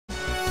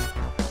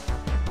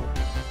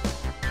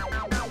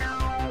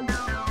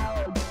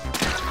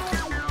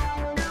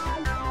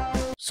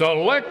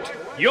Select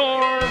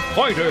your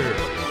fighter.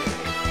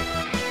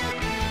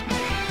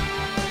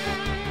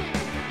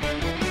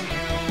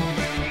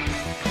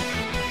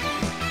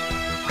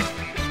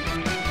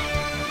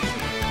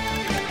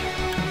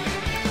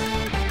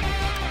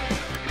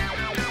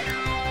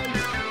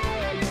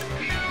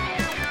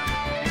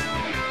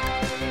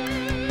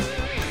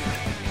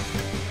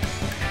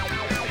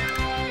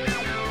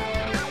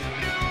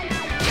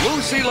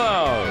 Lucy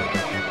Love.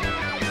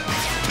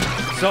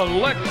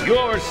 Select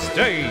your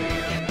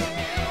stage.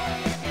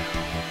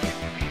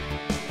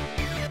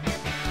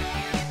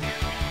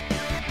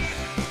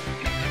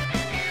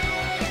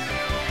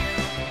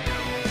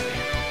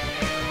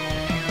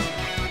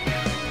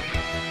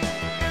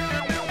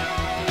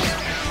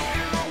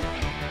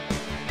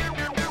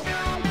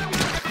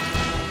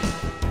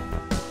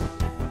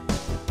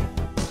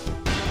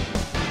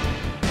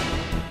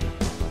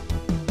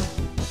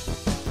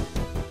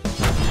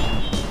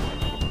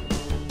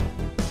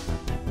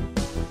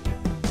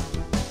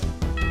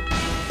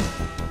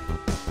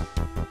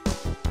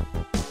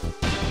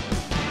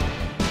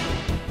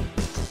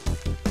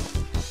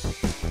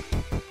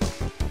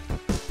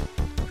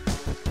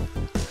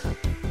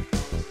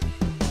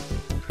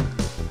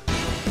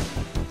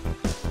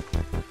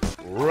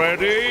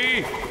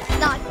 Ready?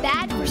 Not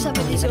bad for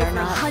somebody who's over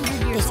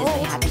 100 years This is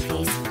old. my happy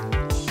face.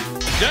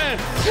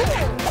 Dance.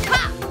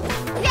 Ha!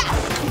 Yeah!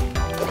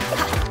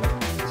 Ha!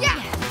 Yeah!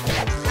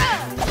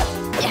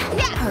 Yeah!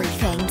 Yeah! Hurry,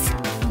 Fangs.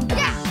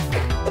 Yeah!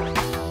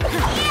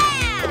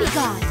 Yeah! Be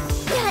gone.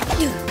 Good!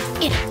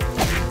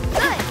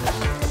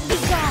 Be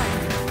gone.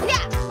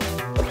 Yeah!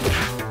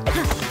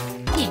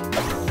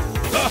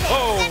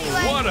 Oh,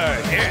 Anyway, what a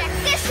hit. check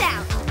this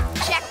out!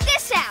 Check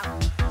this out!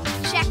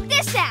 Check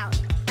this out!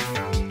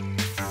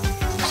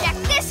 Check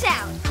this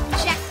out!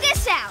 Check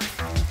this out!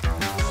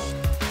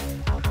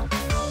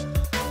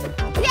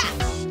 Yeah!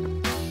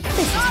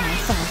 This is my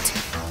fault.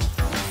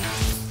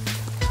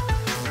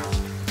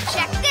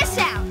 Check this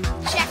out!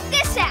 Check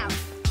this out!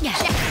 Yeah.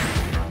 Check.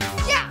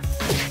 Yeah!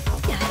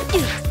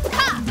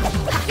 Ha!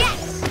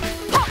 Yes!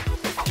 Ha!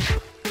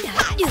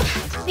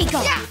 Be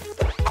gone. Yeah!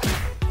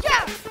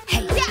 Yeah!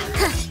 Hey. Yeah!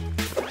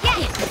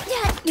 Yeah!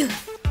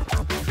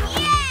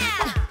 Yeah!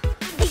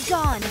 Be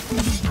gone.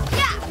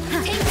 Yeah!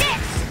 Take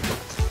this!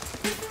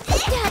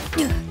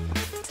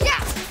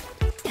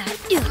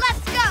 Yeah!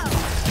 Let's go!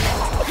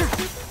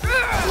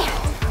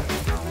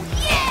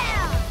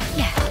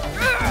 Yeah!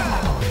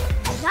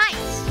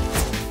 Nice!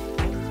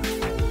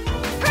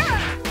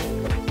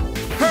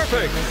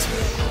 Perfect.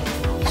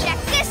 Check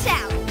this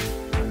out!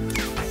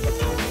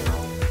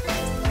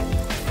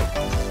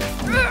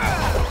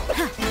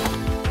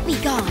 Be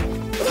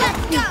gone.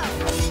 Let's go!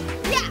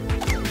 Yeah!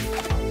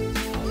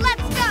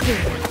 Let's go!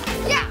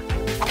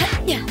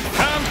 Yeah!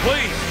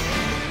 Complete.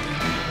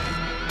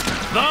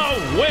 The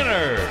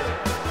winner.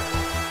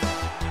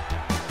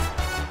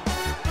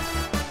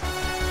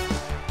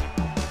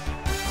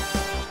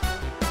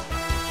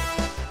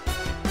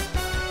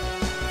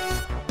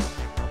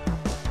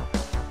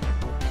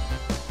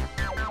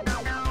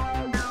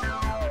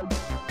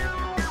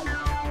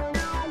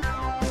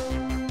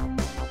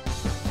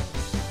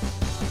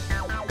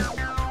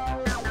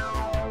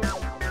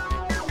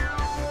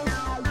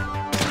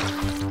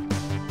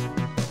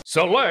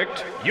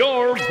 Select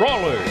your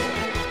brawler.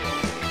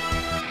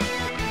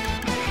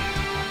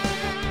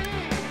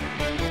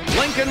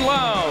 Lincoln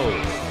Loud.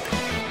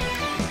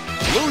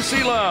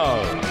 Lucy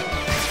Loud.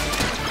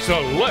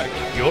 Select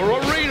your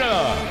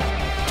arena.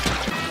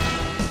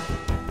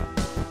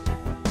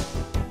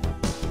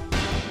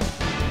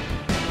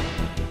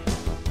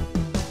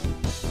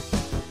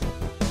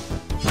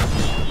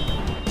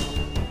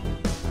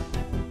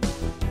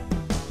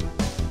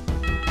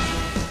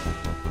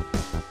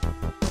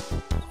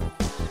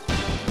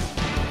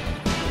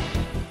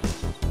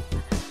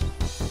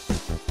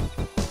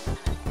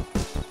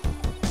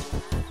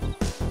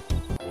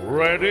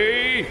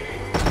 Ready?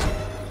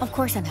 Of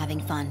course I'm having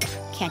fun.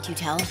 Can't you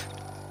tell?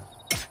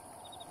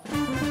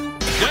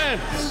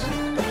 Dance.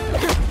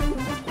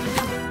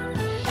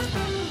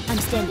 I'm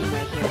standing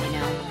right here, you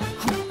know.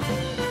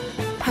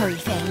 Hurry,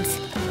 Fangs.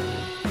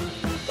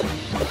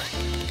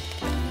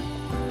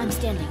 I'm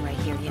standing right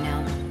here, you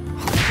know.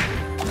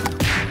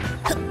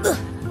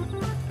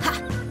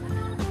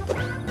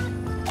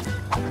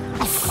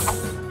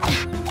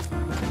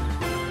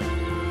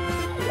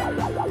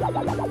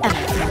 Am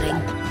I floating?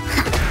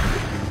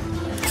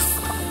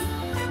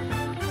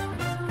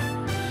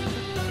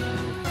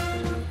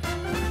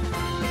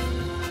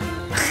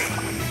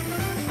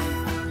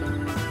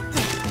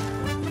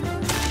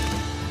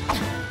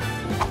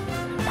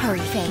 Hurry,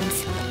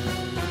 Fangs.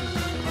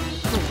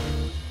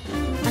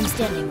 I'm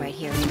standing right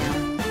here, you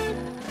know.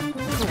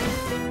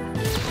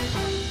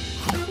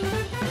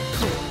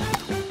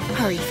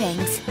 Hurry,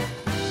 Fangs.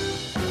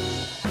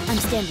 I'm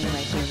standing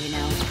right here, you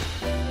know.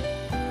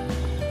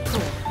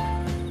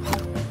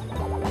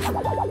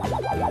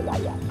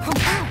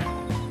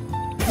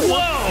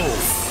 Whoa!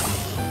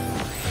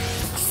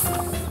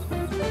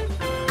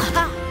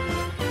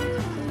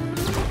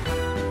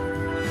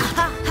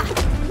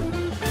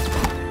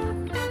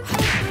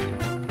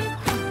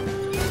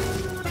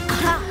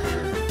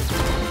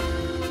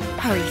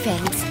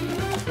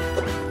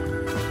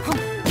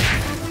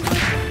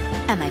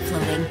 Am I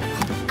floating?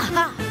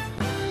 Aha!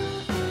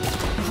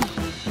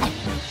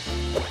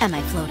 Am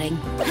I floating?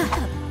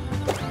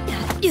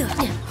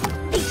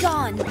 Be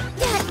gone!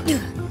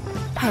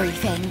 Hurry,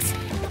 Fangs.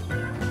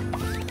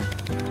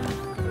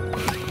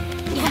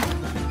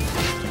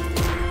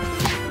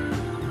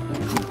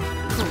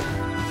 Cool.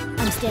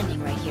 I'm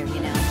standing right here, you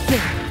know.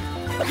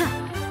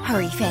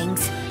 Hurry,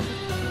 Fangs.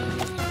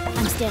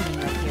 I'm standing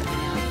right here, you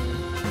know.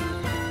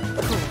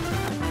 Cool.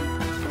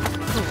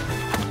 Cool.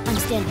 I'm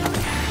standing right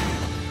here.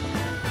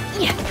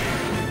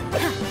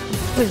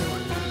 Boo.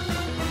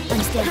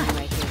 I'm standing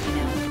right here, you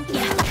know.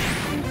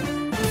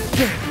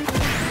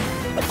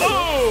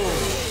 Oh!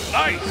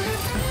 Nice!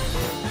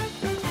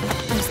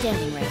 I'm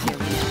standing right here,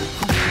 you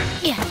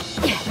know.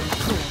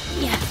 Cool.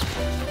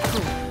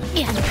 Cool.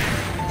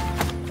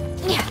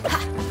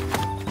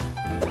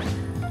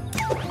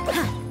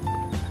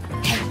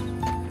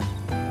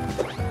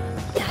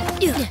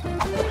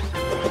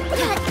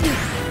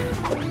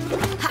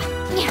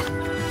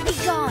 Be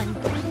gone.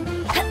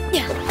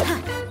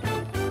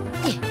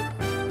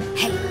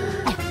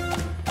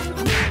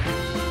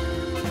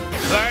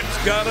 That's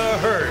gotta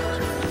hurt.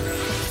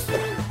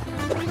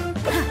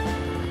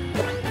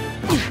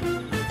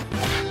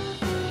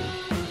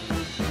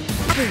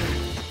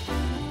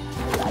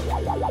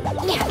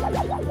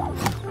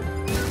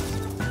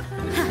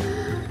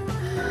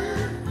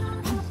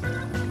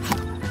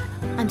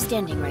 I'm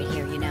standing right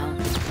here, you know.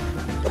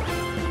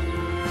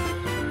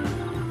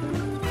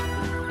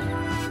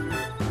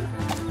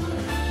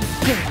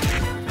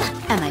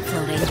 Am I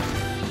floating?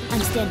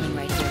 I'm standing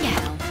right here, you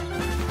know.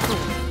 Cool.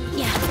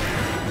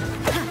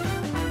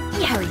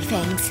 Hurry,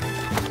 Fangs.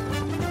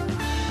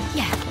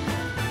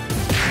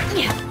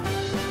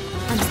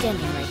 I'm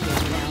standing right here,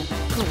 you know.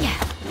 Cool.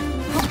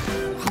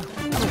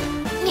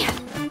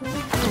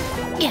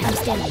 I'm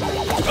standing right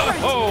here.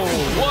 Oh,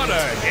 what a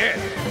hit!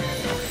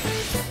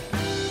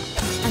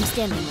 I'm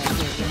standing right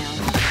here, you know.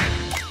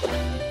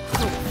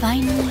 Cool.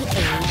 Finely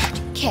aged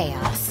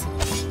chaos.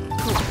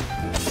 Cool.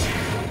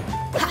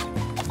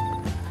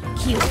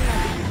 Cute.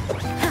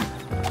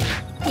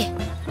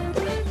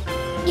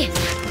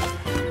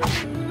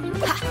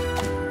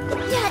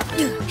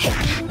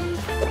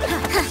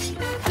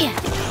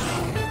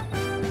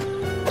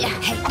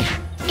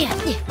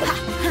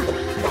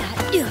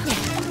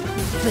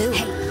 Boo.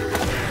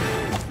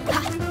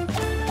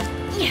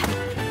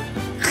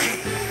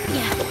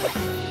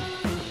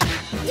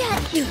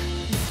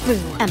 Boo.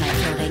 Am I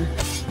floating?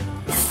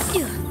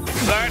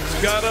 That's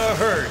gotta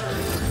hurt.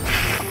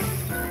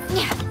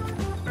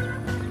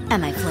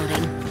 Am I floating?